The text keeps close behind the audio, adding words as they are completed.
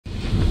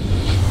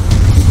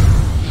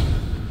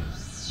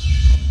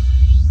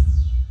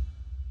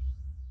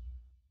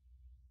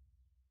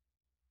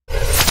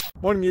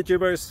Morning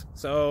YouTubers.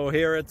 So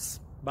here it's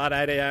about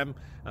 8 a.m.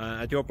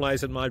 At your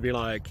place it might be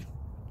like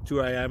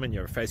 2 a.m. and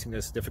you're facing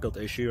this difficult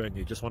issue and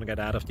you just want to get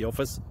out of the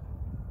office.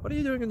 What are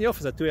you doing in the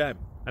office at 2 a.m.?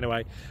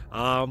 Anyway,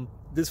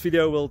 this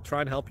video will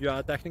try and help you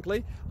out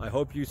technically. I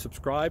hope you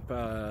subscribe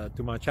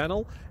to my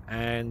channel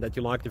and that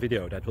you like the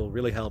video. That will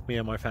really help me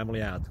and my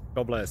family out.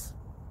 God bless.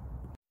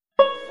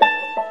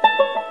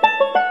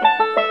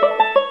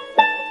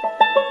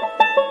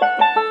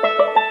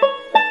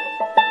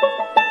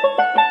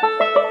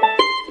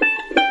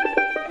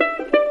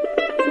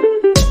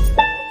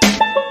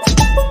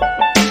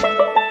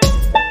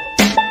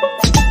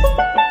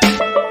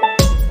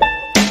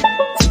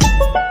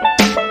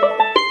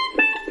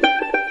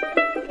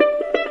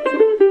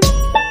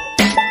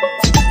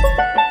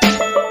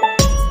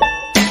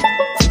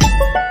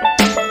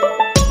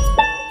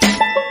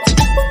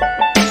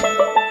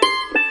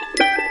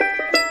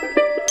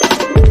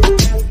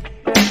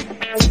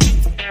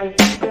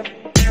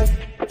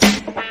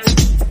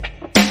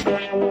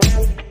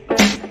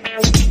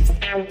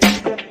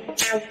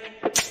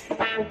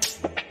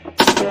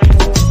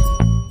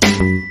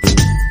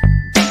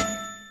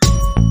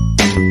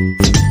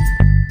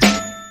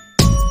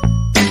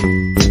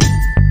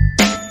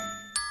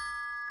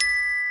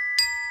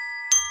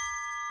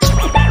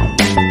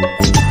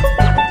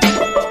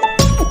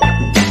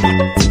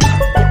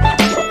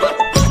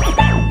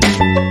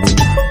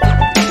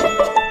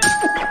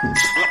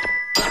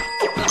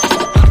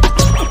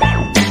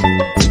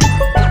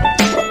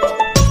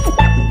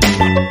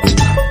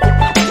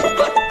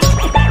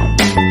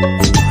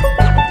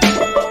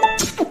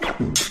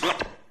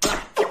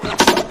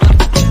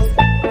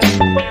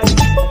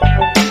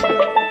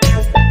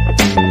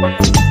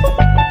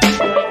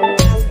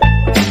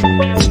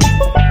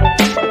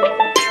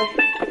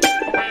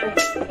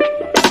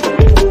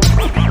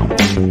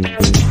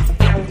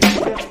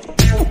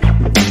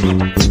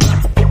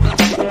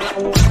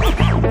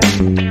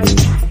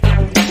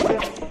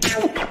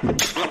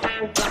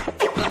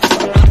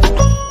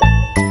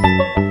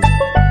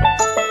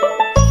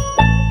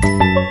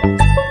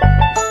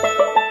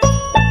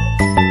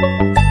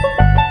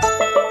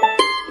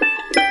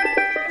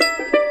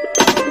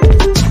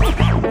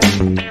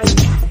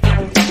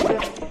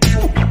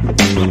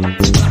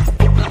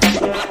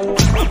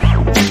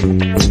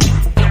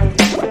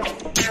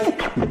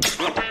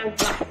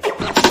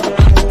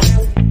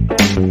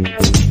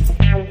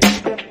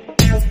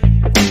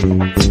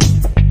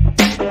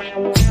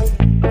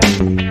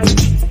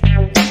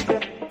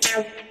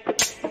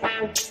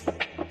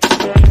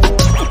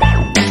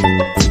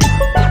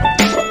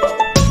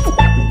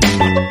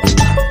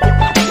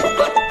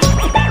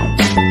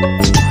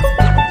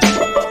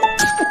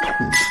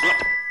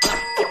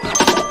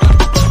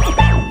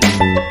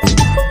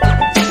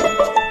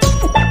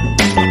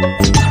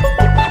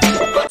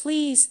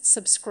 Please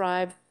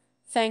subscribe.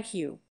 Thank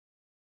you.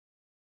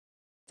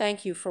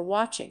 Thank you for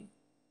watching.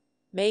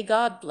 May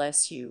God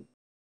bless you.